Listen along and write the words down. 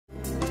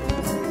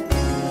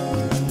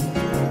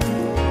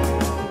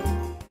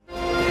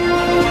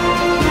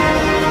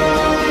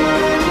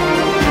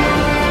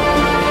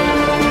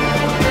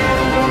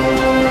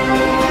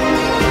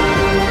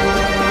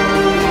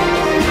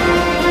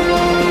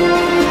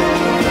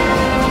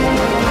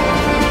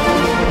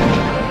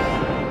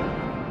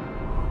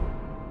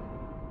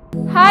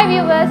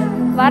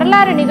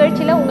வரலாறு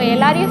நிகழ்ச்சியில் உங்கள்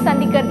எல்லாரையும்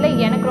சந்திக்கிறதுல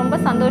எனக்கு ரொம்ப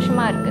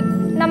சந்தோஷமாக இருக்குது.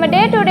 நம்ம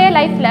டே டு டே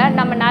லைஃப்பில்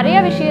நம்ம நிறைய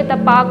விஷயத்தை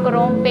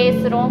பார்க்குறோம்,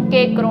 பேசுகிறோம்,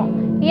 கேட்குறோம்.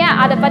 ஏன்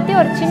அதை பற்றி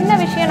ஒரு சின்ன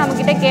விஷயம்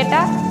நம்மக்கிட்ட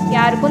கேட்டால்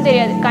யாருக்கும்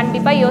தெரியாது,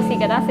 கண்டிப்பாக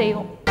யோசிக்க தான்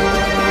செய்வோம்.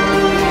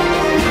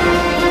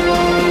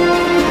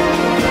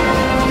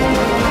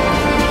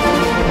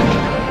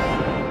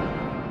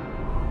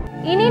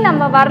 இனி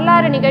நம்ம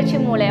வரலாறு நிகழ்ச்சி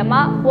மூலமா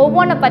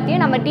ஒவ்வொன்றை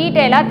பற்றியும் நம்ம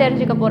டீட்டெயிலாக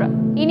தெரிஞ்சுக்க போகிறோம்.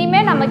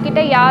 இனிமேல்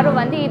நம்மக்கிட்ட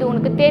யாரும் இது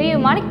உனக்கு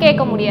தெரியுமான்னு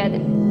கேட்க முடியாது.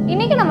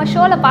 இன்றைக்கி நம்ம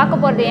ஷோவில் பார்க்க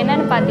போகிறது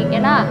என்னன்னு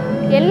பார்த்தீங்கன்னா,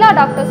 எல்லா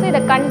டாக்டர்ஸும் இதை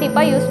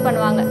கண்டிப்பாக யூஸ்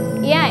பண்ணுவாங்க.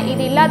 ஏன்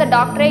இது இல்லாத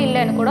டாக்டரே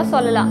இல்லைன்னு கூட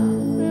சொல்லலாம்.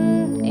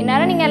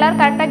 இந்நேரம் நீங்கள்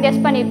எல்லோரும் கரெக்டாக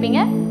கெஸ் பண்ணியிருப்பீங்க.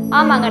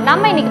 ஆமாங்க,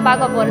 நம்ம இன்றைக்கி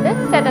பார்க்க போகிறது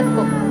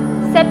ஸ்டெத்தஸ்கோப்.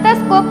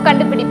 ஸ்டெத்தஸ்கோப்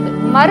கண்டுபிடிப்பு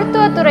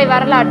மருத்துவத்துறை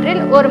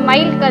வரலாற்றில் ஒரு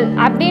மைல்கல்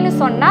அப்படின்னு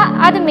சொன்னால்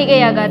அது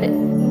மிகையாகாது.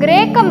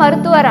 கிரேக்க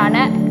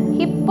மருத்துவரான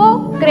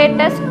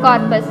ஹிப்போக்ரேட்டஸ்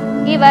கார்பஸ்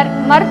இவர்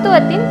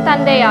மருத்துவத்தின்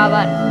தந்தை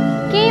ஆவார்.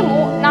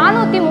 கிமு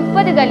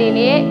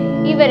 430களிலேயே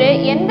இவர்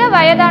எந்த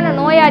வயதான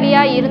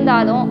நோயாளியாக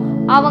இருந்தாலும்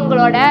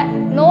அவங்களோட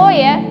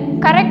நோயை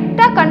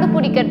கரெக்டாக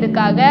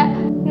கண்டுபிடிக்கிறதுக்காக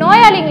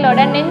நோயாளிகளோட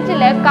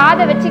நெஞ்சில்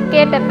காதை வச்சு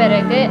கேட்ட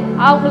பிறகு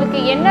அவங்களுக்கு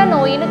என்ன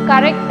நோயின்னு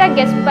கரெக்டாக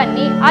கெஸ்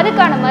பண்ணி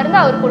அதுக்கான மருந்து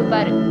அவர்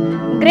கொடுப்பாரு.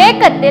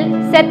 கிரேக்கத்தில்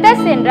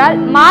செத்தஸ் என்றால்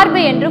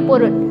மார்பு என்று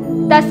பொருள்.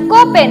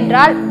 தஸ்கோப்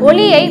என்றால்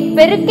ஒளியை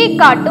பெருக்கி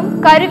காட்டும்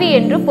கருவி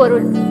என்று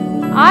பொருள்.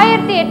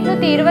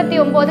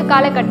 1829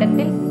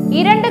 காலகட்டத்தில்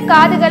 2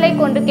 காதுகளை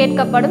கொண்டு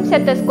கேட்கப்படும்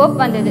ஸ்டெத்தஸ்கோப்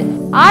வந்தது.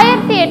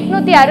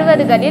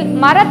 1860களில்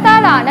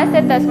மரத்தால் ஆன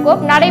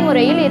ஸ்டெத்தஸ்கோப்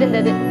நடைமுறையில்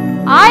இருந்தது.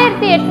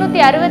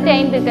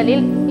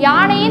 1865களில்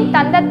யானையின்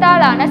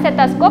தந்தத்தால் ஆன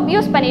ஸ்டெத்தஸ்கோப்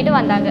யூஸ் பண்ணிட்டு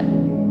வந்தாங்க.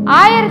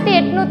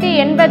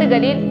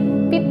 1880களில்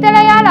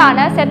பித்தளையால் ஆன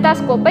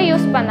ஸ்டெத்தஸ்கோப்பை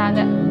யூஸ் பண்ணாங்க.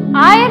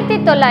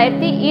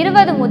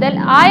 1920 முதல்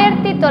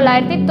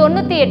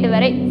 1998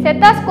 வரை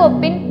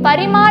ஸ்டெத்தஸ்கோப்பின்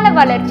பரிமாண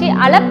வளர்ச்சி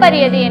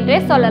அளப்பரியது என்றே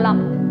சொல்லலாம்.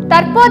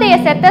 தற்போதைய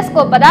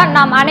ஸ்டெத்தஸ்கோப்பை தான்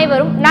நாம்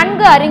அனைவரும்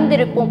நன்கு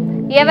அறிந்திருப்போம்.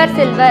 எவர்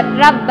சில்வர்,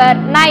 ரப்பர்,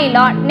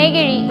 நைலான்,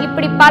 நெகிழி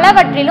இப்படி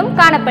பலவற்றிலும்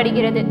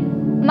காணப்படுகிறது.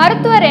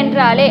 மருத்துவர்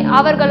என்றாலே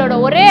அவர்களோட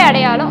ஒரே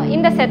அடையாளம்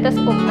இந்த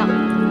ஸ்டெத்தஸ்கோப் தான்.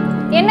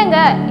 என்னங்க,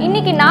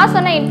 இன்னைக்கு நான்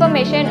சொன்ன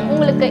இன்ஃபர்மேஷன்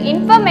உங்களுக்கு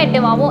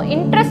இன்ஃபர்மேட்டிவாகவும்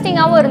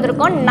இன்ட்ரெஸ்டிங்காகவும்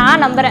இருந்திருக்கும்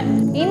நான் நம்புறேன்.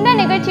 இந்த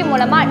நிகழ்ச்சி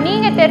மூலமா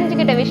நீங்க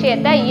தெரிஞ்சுக்கிட்ட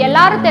விஷயத்த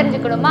எல்லாரும்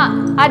தெரிஞ்சுக்கணுமா?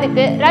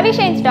 அதுக்கு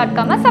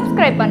ravishaines.com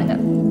சப்ஸ்கிரைப் பண்ணுங்க.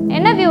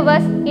 என்ன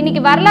வியூவர்ஸ்,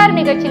 இன்னைக்கு வரலாறு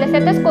நிகழ்ச்சியில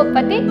ஸ்டெத்தஸ்கோப்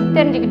பத்தி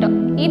தெரிஞ்சுக்கிட்டோம்.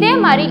 இதே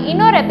மாதிரி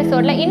இன்னொரு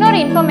எபிசோட்ல இன்னொரு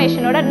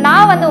இன்ஃபர்மேஷனோட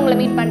நான் உங்களை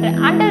மீட் பண்றேன்.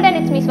 Until then,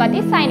 it's me Swati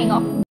signing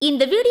off.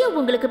 இந்த வீடியோ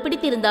உங்களுக்கு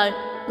பிடித்திருந்தால்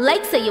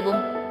லைக் செய்யவும்,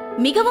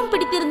 மிகவும்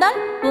பிடித்திருந்தால்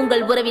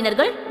உங்கள்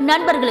உறவினர்கள்,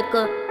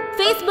 நண்பர்களுக்கு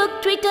Facebook,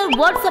 Twitter,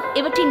 WhatsApp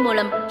இவற்றின்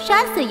மூலம்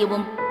ஷேர்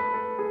செய்யவும்.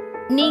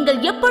 நீங்கள்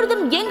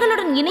எப்பொழுதும்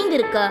எங்களுடன்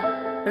இணைந்திருக்க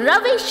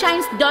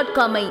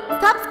ravishaines.com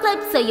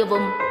சப்ஸ்கிரைப்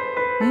செய்யவும்.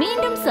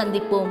 மீண்டும்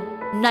சந்திப்போம்.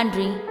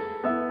 நன்றி.